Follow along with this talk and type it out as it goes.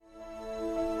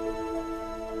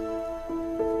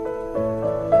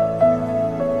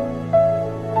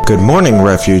Good morning,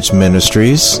 Refuge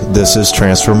Ministries. This is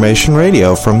Transformation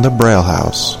Radio from the Braille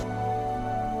House.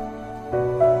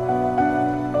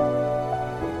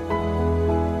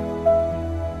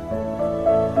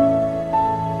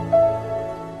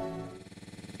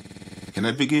 Can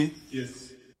I begin?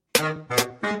 Yes.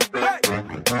 Hey!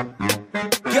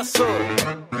 Yes, sir.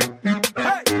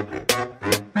 Hey!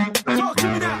 Talk to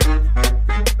me now.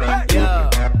 Hey! Yeah.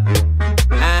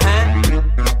 Hey!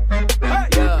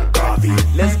 Yeah. Coffee.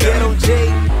 Let's get on, G.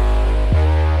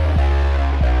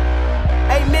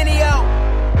 Hey, Minio.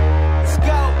 Let's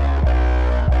go.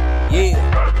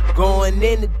 Yeah. Going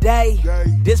in the day.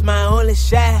 This my only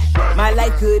shot. My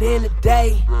life could end the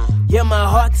day. Yeah, my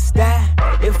heart can stop.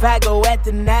 If I go at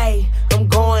the night, I'm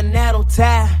going out on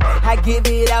time. I give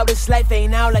it out, this life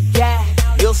ain't all I got.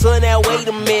 Yo, son, now wait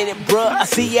a minute, bruh. I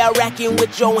see y'all rocking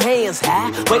with your hands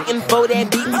high. Waiting for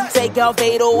that beat to take off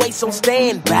 808 on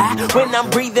standby. When I'm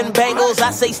breathing bangles,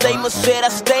 I say stay said I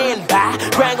stand by.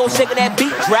 Grind gon' shaking that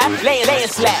beat drop,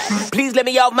 landslide. Please let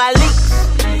me off my leash.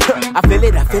 I feel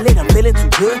it, I'm feeling too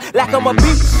good. Like I'm a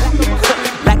beast.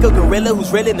 Like a gorilla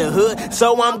who's real in the hood.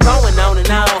 So I'm going on and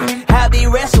on. I'll be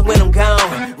resting when I'm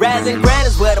gone. Rise and grind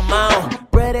is what I'm on.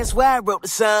 Bruh, that's why I wrote the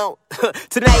song.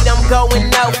 Tonight I'm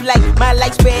going off like my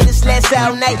lifespan is less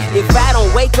all night. If I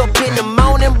don't wake up in the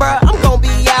morning, bruh, I'm gonna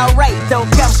be alright. Don't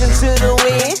caution to the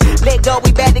wind. Let go,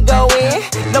 we about to go in.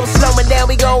 No slowing down,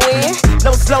 we go in.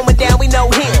 No slowing down, we know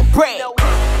him. Pray.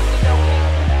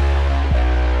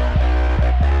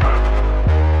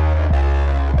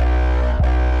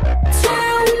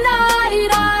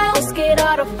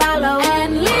 To follow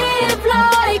and live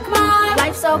like my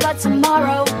life's over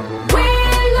tomorrow. We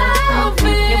love it.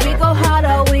 Yeah, we go hard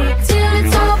all week till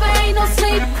it's over. Ain't no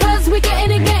sleep, cause we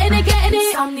getting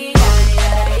it. Something.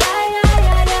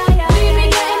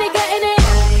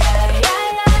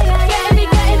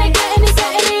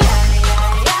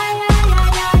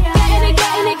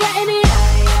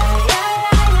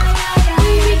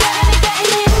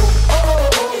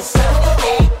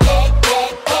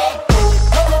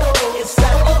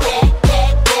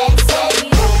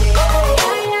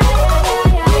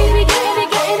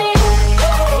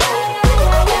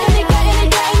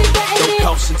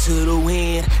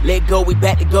 Let go, we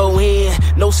back to go in.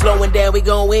 No slowing down, we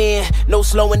gon' win. No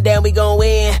slowing down, we gon'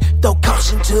 win. Throw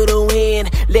caution to the wind.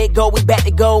 Let go, we back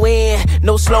to go in.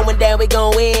 No slowing down, we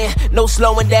gon' win. No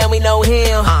slowing down, we know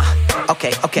him.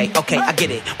 Okay, I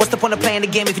get it. What's the point of playing the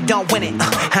game if you don't win it?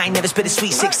 I ain't never spit a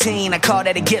sweet 16. I call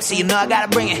that a gift, so you know I gotta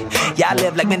bring it. Yeah, I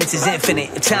live like minutes is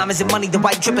infinite. If time isn't money, the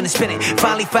white dripping and spinning.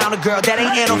 Finally found a girl that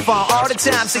ain't in on phone all the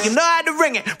time, so you know I had to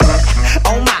ring it.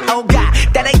 Oh my, oh God,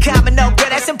 that ain't common, no girl,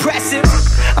 that's impressive.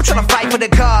 I'm tryna fight for the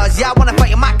cause, y'all wanna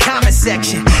fight in my comment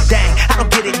section. Dang, I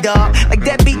don't get it, dog. Like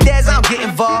that beat dares, I don't get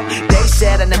involved. They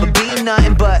said I'd never be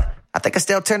nothing, but I think I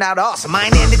still turn out awesome. I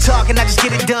ain't into talking, I just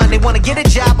get it done. They wanna get a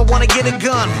job, I wanna get a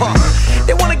gun.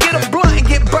 They wanna get a blunt and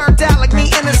get burnt out like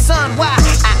me in the sun. Why?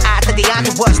 I think the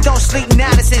answer was don't sleep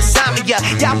now, it's insomnia.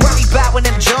 Y'all worry about when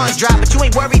them joints drop, but you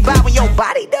ain't worried about when your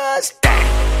body does.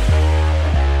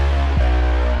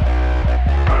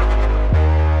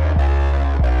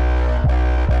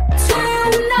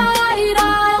 Tonight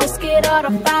I'll risk it all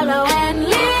to follow and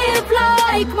live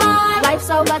like my life's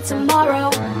over tomorrow.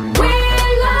 We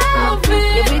love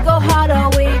it. Yeah, we go hard all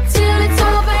week till it's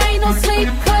over. Ain't no sleep,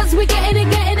 cause we getting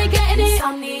it.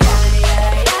 Something.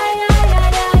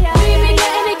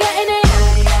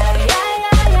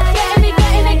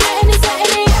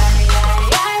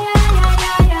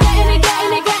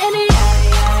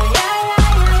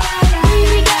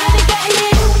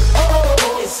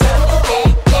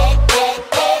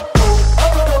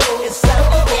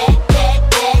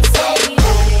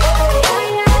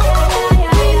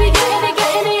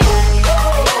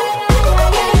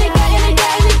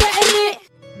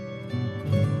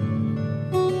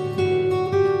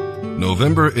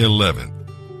 November 11th.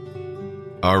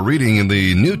 Our reading in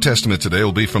the New Testament today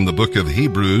will be from the book of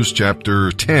Hebrews,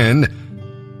 chapter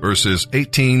 10, verses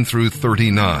 18 through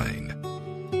 39.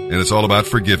 And it's all about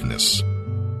forgiveness.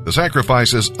 The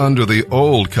sacrifices under the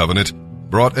old covenant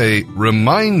brought a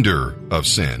reminder of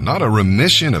sin, not a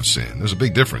remission of sin. There's a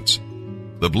big difference.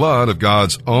 The blood of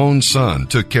God's own Son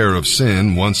took care of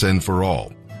sin once and for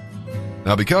all.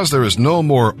 Now, because there is no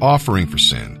more offering for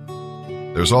sin,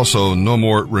 there's also no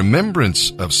more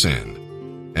remembrance of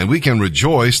sin, and we can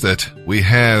rejoice that we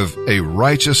have a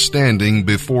righteous standing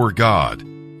before God.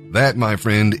 That, my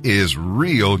friend, is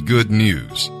real good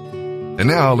news. And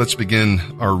now let's begin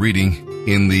our reading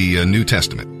in the New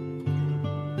Testament.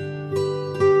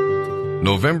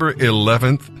 November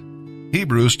 11th,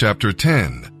 Hebrews chapter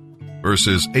 10,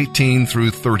 verses 18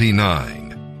 through 39.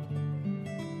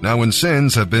 Now when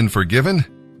sins have been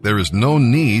forgiven, there is no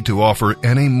need to offer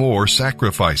any more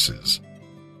sacrifices.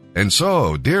 And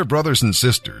so, dear brothers and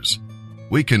sisters,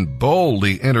 we can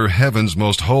boldly enter heaven's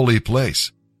most holy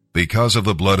place because of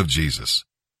the blood of Jesus.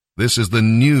 This is the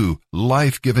new,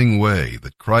 life-giving way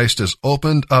that Christ has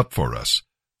opened up for us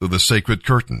through the sacred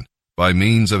curtain by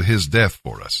means of his death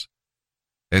for us.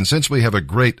 And since we have a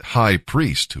great high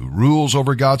priest who rules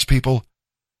over God's people,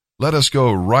 let us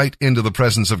go right into the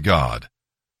presence of God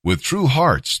with true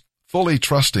hearts, fully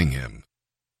trusting him.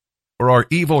 For our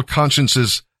evil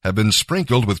consciences have been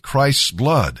sprinkled with Christ's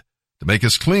blood to make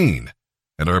us clean,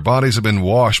 and our bodies have been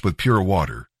washed with pure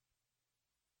water.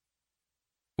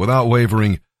 Without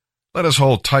wavering, let us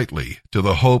hold tightly to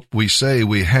the hope we say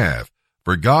we have,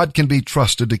 for God can be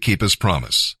trusted to keep his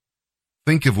promise.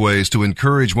 Think of ways to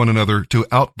encourage one another to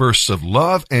outbursts of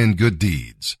love and good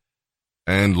deeds.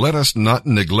 And let us not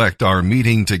neglect our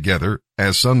meeting together,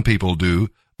 as some people do,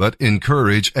 but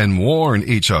encourage and warn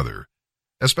each other,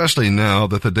 especially now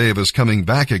that the day of his coming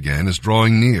back again is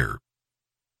drawing near.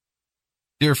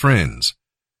 Dear friends,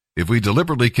 if we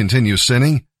deliberately continue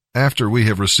sinning after we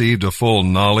have received a full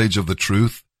knowledge of the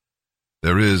truth,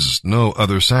 there is no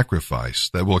other sacrifice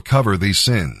that will cover these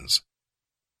sins.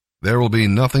 There will be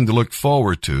nothing to look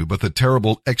forward to but the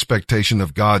terrible expectation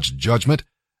of God's judgment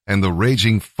and the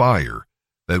raging fire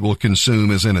that will consume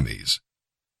his enemies.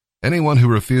 Anyone who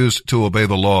refused to obey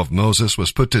the law of Moses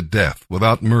was put to death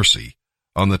without mercy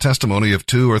on the testimony of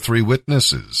 2 or 3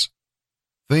 witnesses.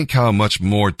 Think how much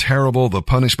more terrible the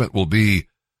punishment will be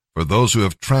for those who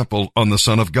have trampled on the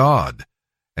Son of God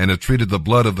and have treated the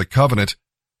blood of the covenant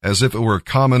as if it were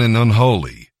common and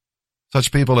unholy.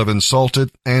 Such people have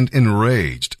insulted and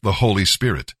enraged the Holy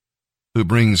Spirit, who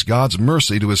brings God's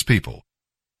mercy to his people.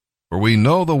 For we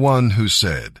know the one who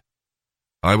said,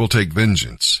 "I will take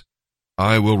vengeance.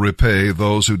 I will repay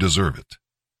those who deserve it."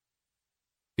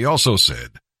 He also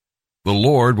said, "The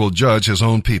Lord will judge his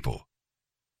own people."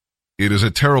 It is a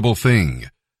terrible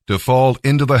thing to fall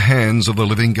into the hands of the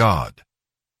living God.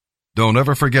 Don't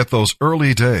ever forget those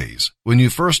early days when you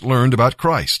first learned about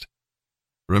Christ.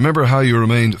 Remember how you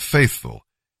remained faithful,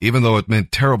 even though it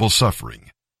meant terrible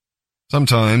suffering.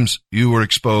 Sometimes you were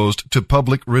exposed to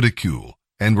public ridicule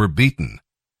and were beaten,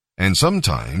 and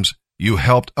sometimes you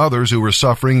helped others who were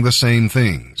suffering the same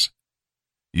things.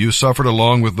 You suffered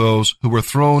along with those who were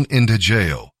thrown into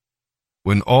jail.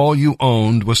 When all you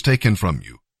owned was taken from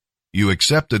you, you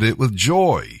accepted it with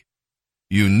joy.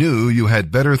 You knew you had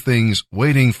better things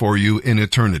waiting for you in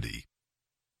eternity.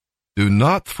 Do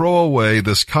not throw away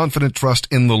this confident trust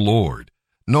in the Lord,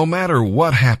 no matter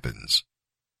what happens.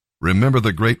 Remember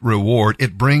the great reward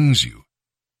it brings you.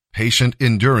 Patient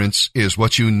endurance is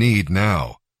what you need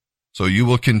now, so you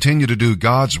will continue to do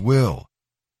God's will.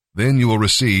 Then you will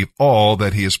receive all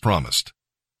that he has promised.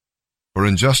 For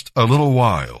in just a little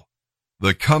while,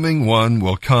 the coming one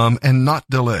will come and not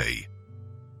delay,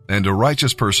 and a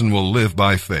righteous person will live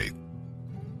by faith.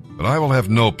 But I will have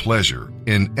no pleasure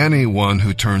in anyone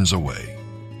who turns away.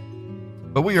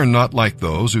 But we are not like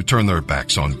those who turn their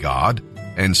backs on God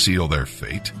and seal their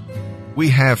fate. We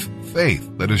have faith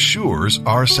that assures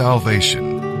our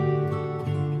salvation.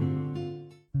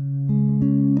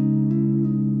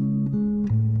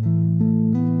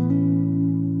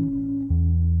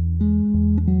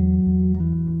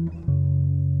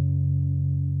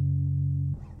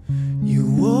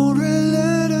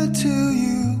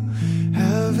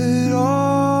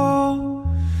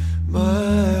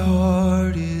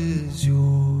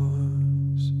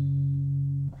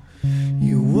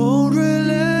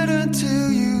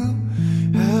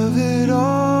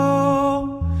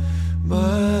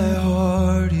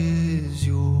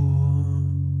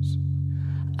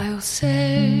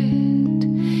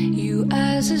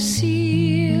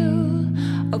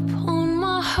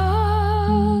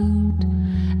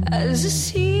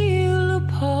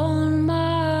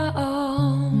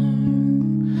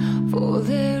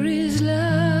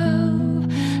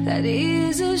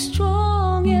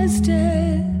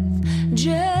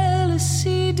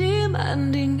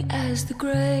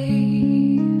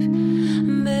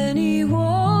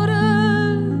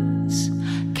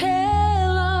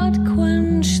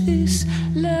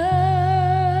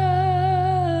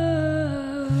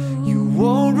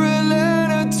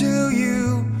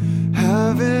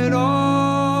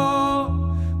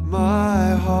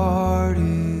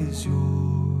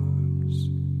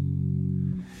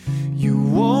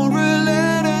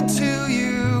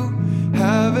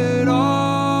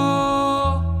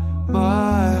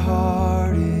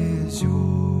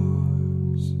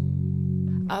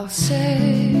 Set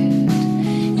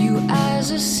you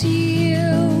as a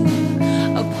seal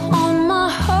upon my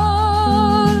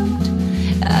heart.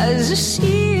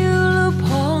 seal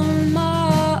upon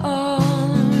my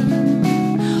arm,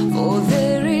 for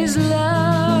there is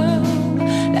love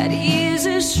that is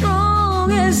as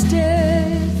strong as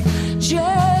death,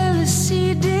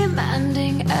 jealousy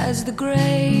demanding as the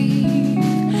grave,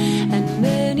 and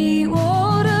many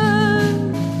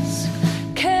waters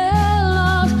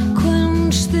cannot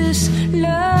quench this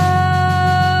love.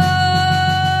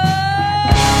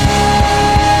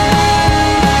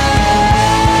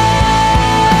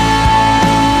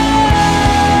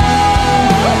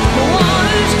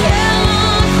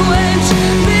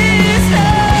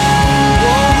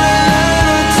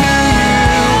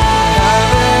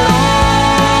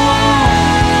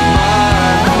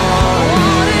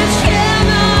 Waters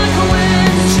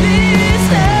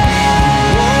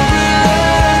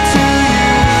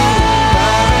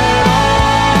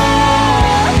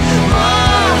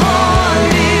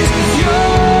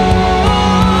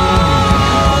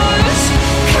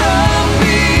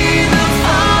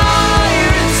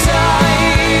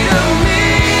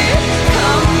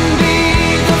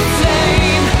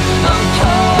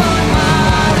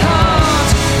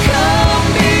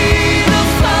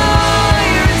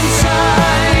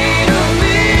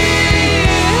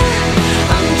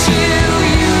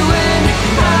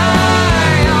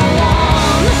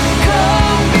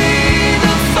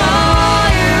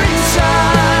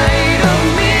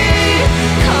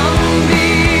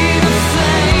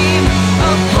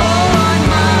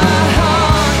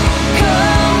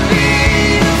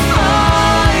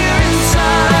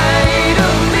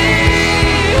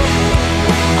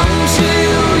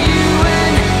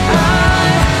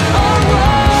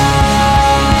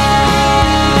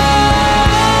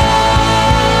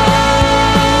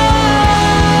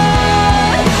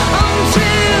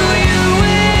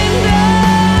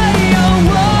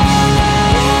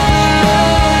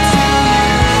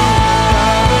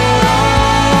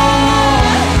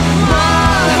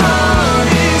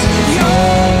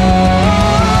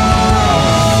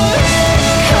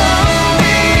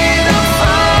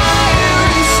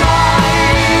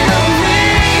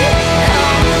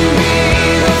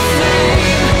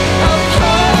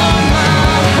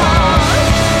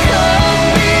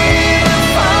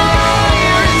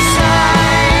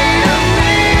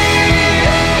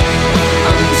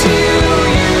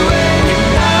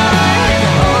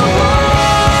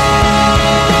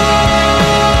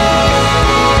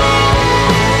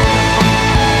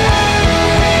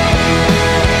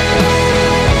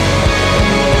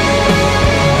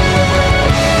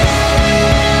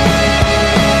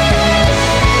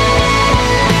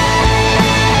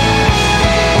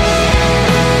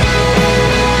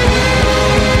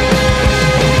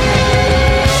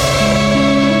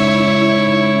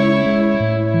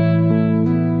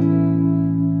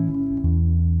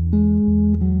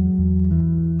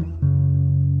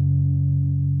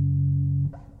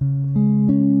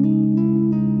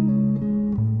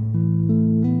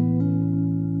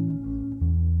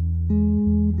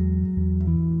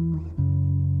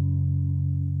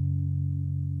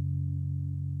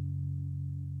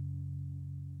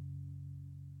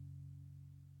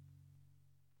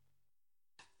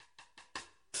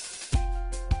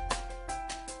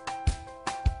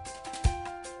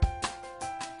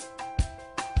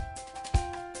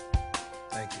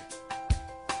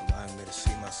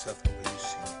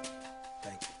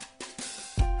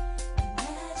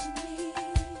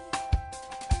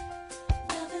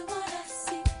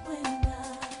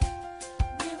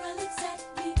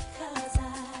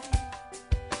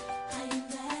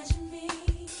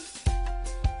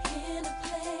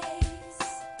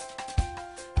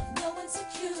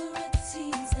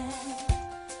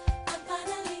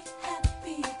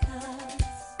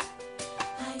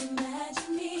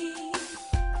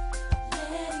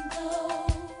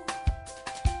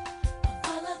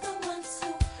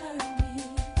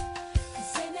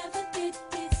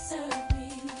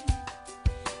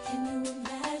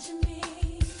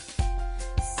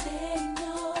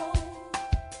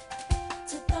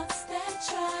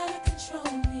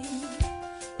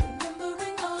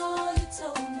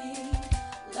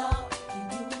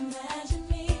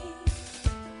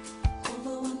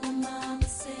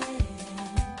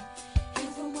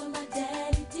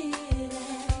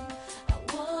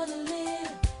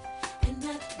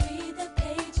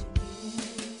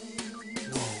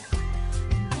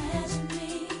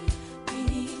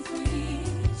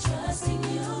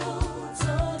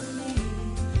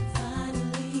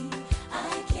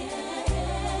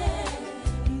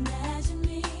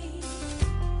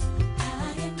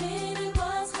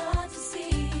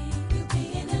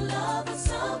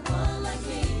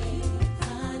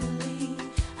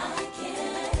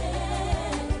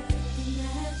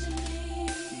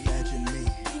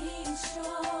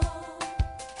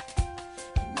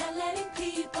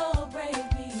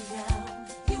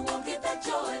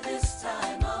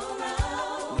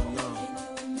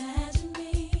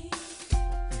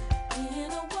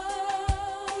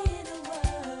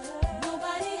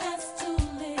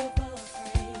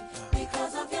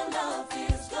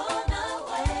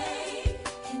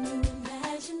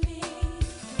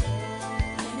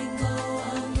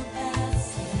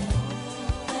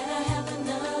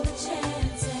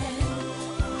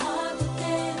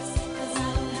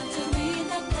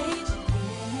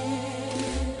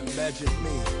Imagine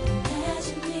me.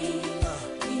 Imagine me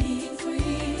being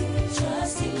free,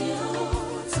 trusting you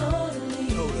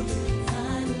totally.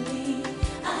 Finally,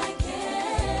 I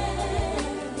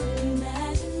can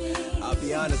imagine me. I'll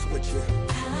be honest with you.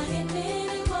 I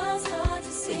admit it was hard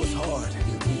to see. It was hard.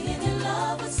 You being in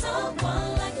love with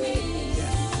someone like me.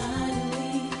 Yeah.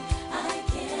 Finally, I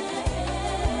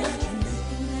can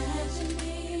imagine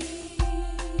me.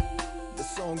 The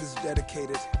song is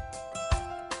dedicated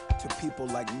to people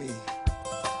like me.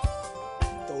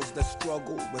 Those that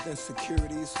struggle with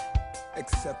insecurities,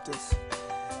 acceptance,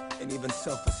 and even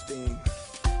self-esteem.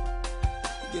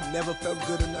 You never felt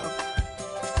good enough.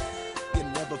 You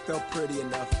never felt pretty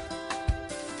enough.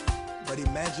 But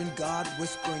imagine God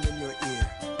whispering in your ear,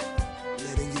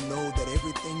 letting you know that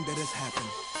everything that has happened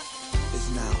is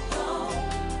now.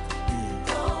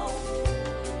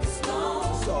 It's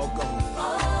all gone.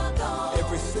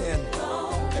 Every sin,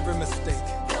 every mistake,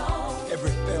 every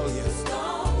failure, it's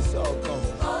all gone.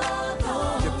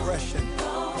 Depression,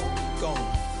 gone.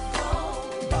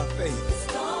 By faith, it's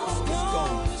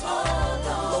gone.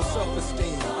 Low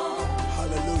self-esteem,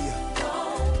 hallelujah,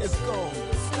 it's gone.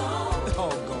 It's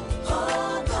all gone.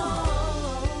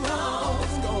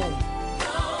 It's gone.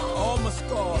 All my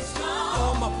scars,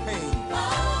 all my pain,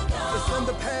 it's in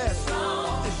the past.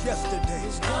 It's yesterday.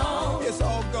 It's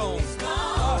all gone.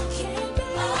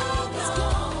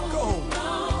 Gone.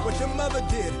 What your mother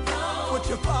did, what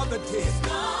your father did.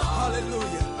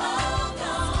 Hallelujah.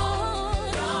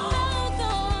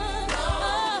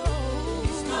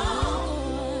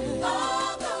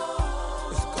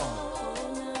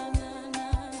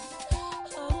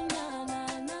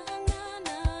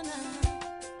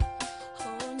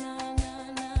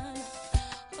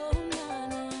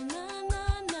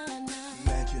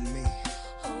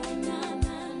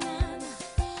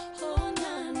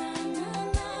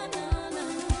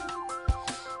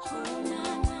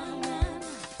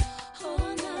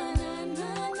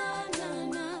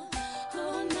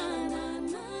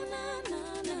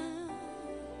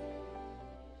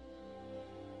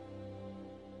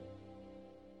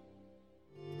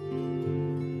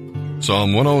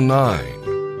 Psalm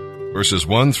 109, verses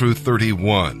 1 through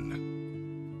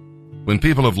 31. When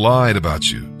people have lied about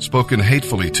you, spoken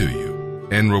hatefully to you,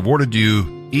 and rewarded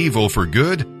you evil for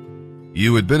good,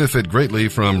 you would benefit greatly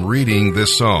from reading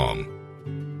this psalm.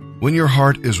 When your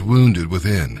heart is wounded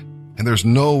within, and there's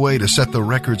no way to set the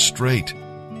record straight,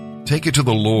 take it to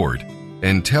the Lord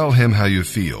and tell him how you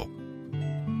feel.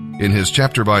 In his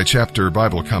chapter-by-chapter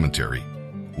Bible commentary,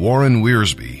 Warren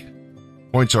Wiersbe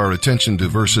points our attention to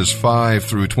verses 5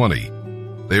 through 20.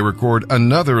 They record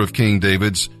another of King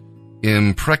David's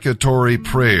imprecatory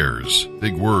prayers.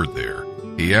 Big word there.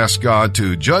 He asked God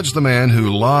to judge the man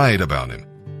who lied about him,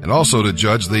 and also to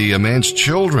judge the man's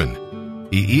children.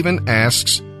 He even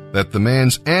asks that the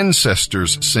man's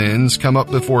ancestors' sins come up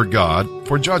before God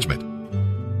for judgment,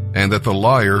 and that the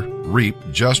liar reap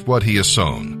just what he has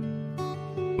sown.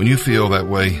 When you feel that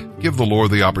way, give the Lord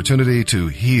the opportunity to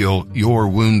heal your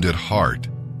wounded heart.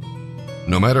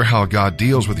 No matter how God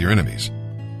deals with your enemies,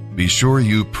 be sure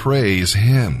you praise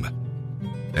him.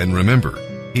 And remember,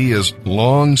 he is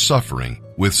long-suffering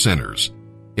with sinners,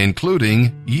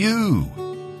 including you.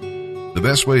 The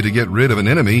best way to get rid of an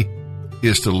enemy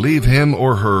is to leave him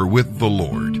or her with the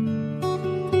Lord.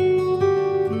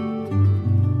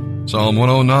 Psalm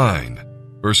 109,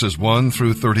 verses 1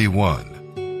 through 31.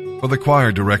 For the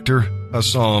choir director, a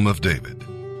psalm of David.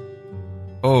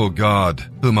 O God,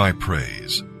 whom I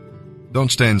praise, don't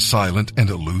stand silent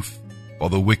and aloof while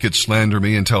the wicked slander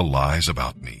me and tell lies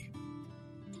about me.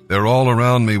 They're all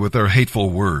around me with their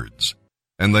hateful words,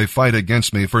 and they fight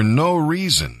against me for no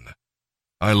reason.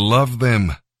 I love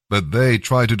them, but they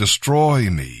try to destroy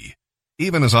me,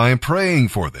 even as I am praying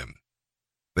for them.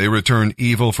 They return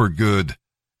evil for good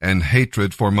and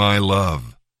hatred for my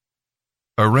love.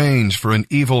 Arrange for an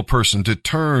evil person to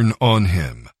turn on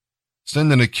him.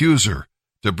 Send an accuser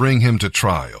to bring him to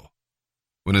trial.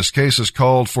 When his case is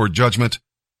called for judgment,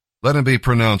 let him be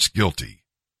pronounced guilty.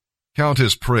 Count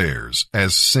his prayers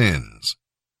as sins.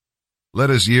 Let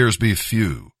his years be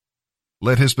few.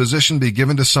 Let his position be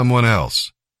given to someone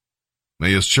else.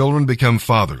 May his children become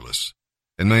fatherless,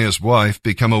 and may his wife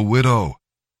become a widow.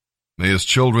 May his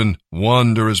children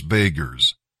wander as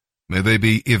beggars. May they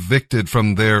be evicted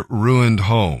from their ruined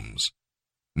homes.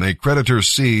 May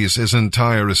creditors seize his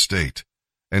entire estate,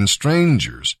 and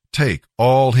strangers take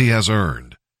all he has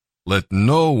earned. Let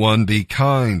no one be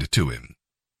kind to him.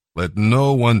 Let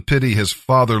no one pity his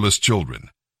fatherless children.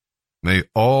 May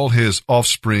all his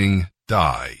offspring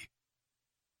die.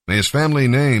 May his family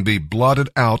name be blotted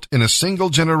out in a single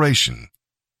generation.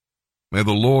 May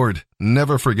the Lord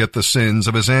never forget the sins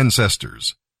of his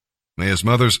ancestors. May his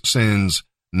mother's sins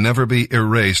never be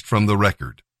erased from the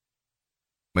record.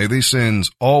 May these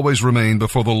sins always remain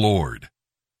before the Lord.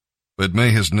 But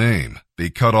may his name be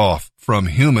cut off from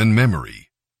human memory.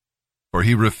 For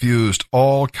he refused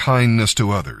all kindness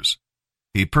to others.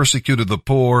 He persecuted the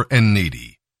poor and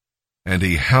needy, and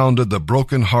he hounded the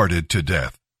broken-hearted to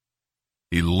death.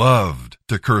 He loved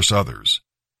to curse others.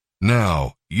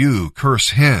 Now you curse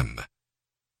him.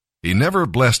 He never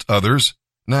blessed others.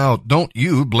 Now don't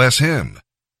you bless him.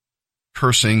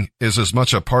 Cursing is as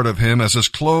much a part of him as his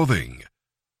clothing,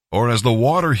 or as the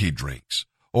water he drinks,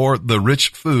 or the rich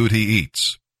food he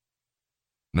eats.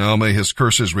 Now may his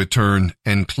curses return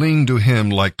and cling to him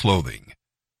like clothing.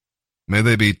 May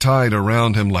they be tied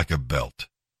around him like a belt.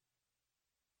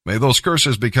 May those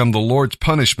curses become the Lord's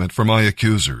punishment for my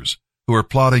accusers, who are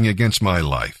plotting against my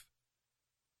life.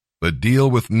 But deal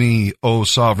with me, O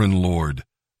sovereign Lord,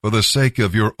 for the sake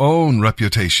of your own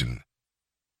reputation.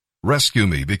 Rescue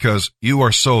me because you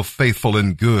are so faithful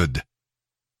and good,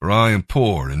 for I am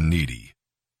poor and needy,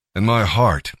 and my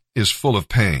heart is full of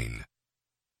pain.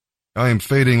 I am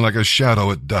fading like a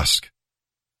shadow at dusk.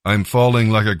 I am falling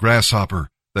like a grasshopper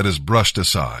that is brushed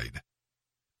aside.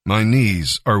 My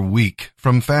knees are weak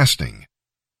from fasting,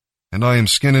 and I am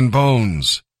skin and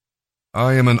bones.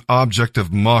 I am an object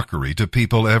of mockery to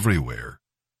people everywhere.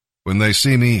 When they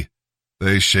see me,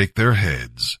 they shake their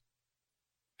heads.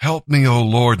 Help me, O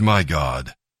Lord my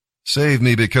God. Save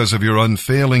me because of your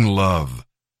unfailing love.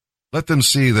 Let them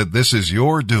see that this is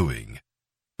your doing,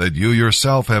 that you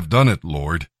yourself have done it,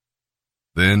 Lord.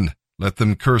 Then let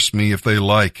them curse me if they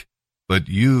like, but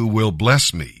you will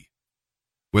bless me.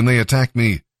 When they attack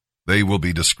me, they will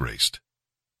be disgraced.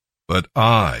 But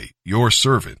I, your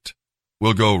servant,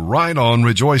 will go right on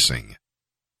rejoicing.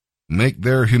 Make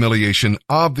their humiliation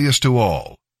obvious to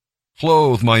all.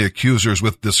 Clothe my accusers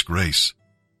with disgrace.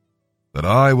 But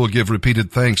I will give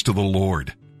repeated thanks to the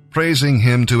Lord, praising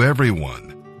him to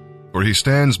everyone, for he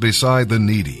stands beside the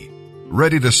needy,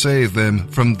 ready to save them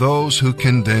from those who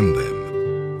condemn them.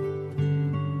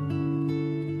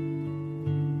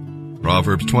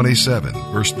 Proverbs 27,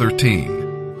 verse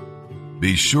 13.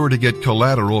 Be sure to get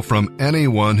collateral from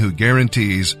anyone who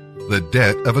guarantees the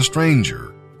debt of a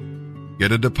stranger.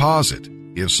 Get a deposit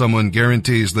if someone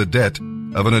guarantees the debt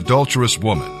of an adulterous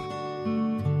woman.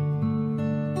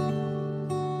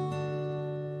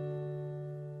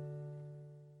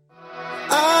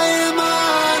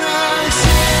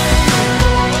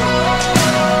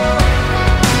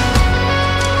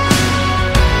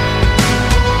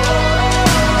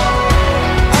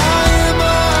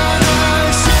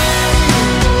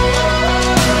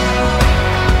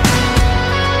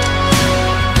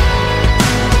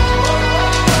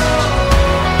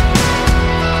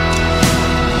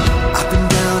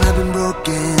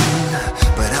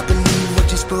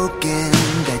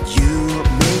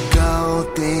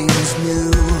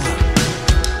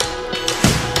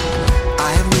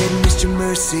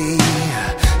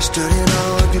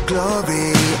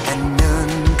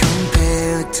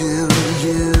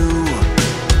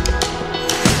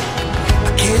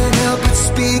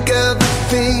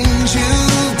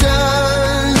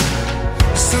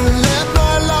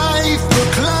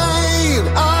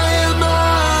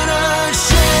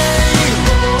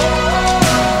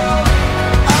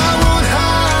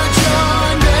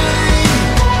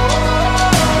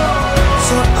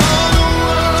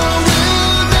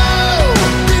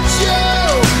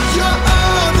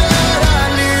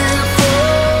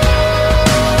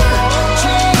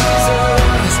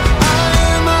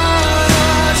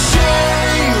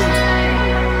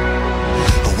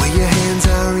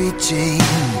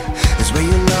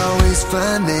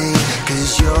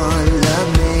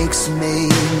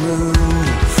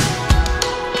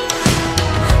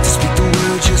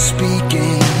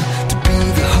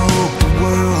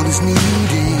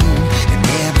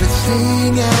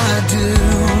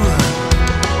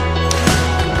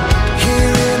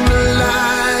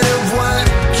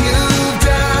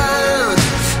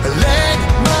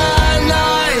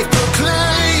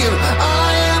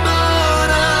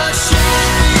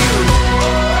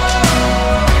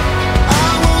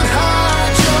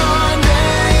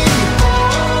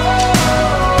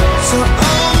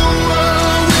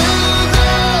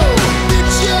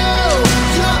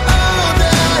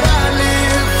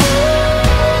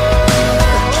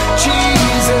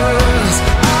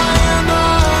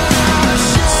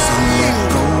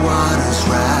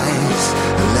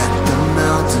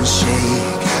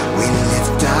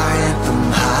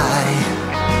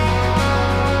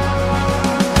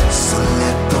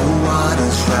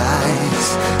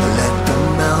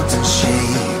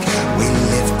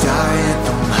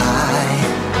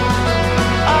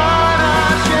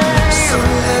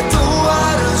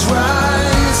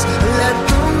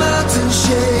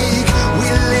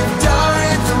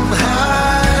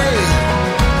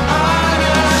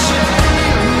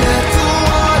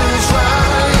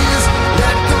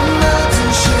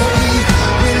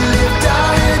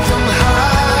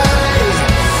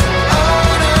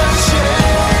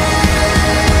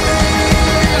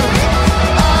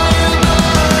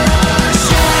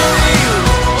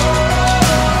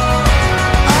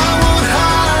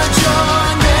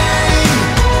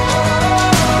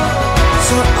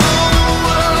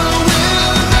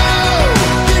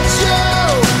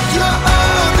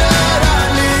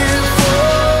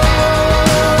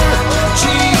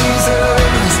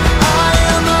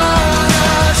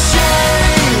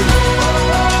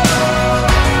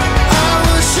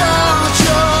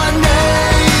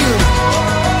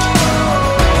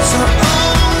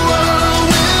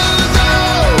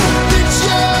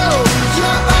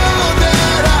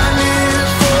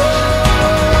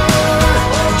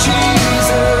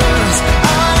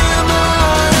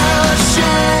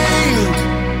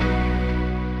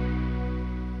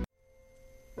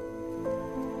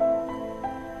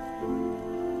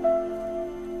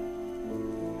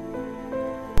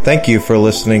 Thank you for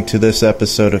listening to this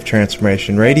episode of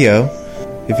Transformation Radio.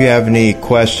 If you have any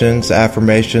questions,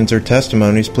 affirmations, or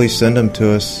testimonies, please send them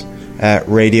to us at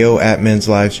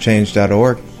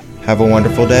radio@menslivechange.org. Have a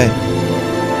wonderful day.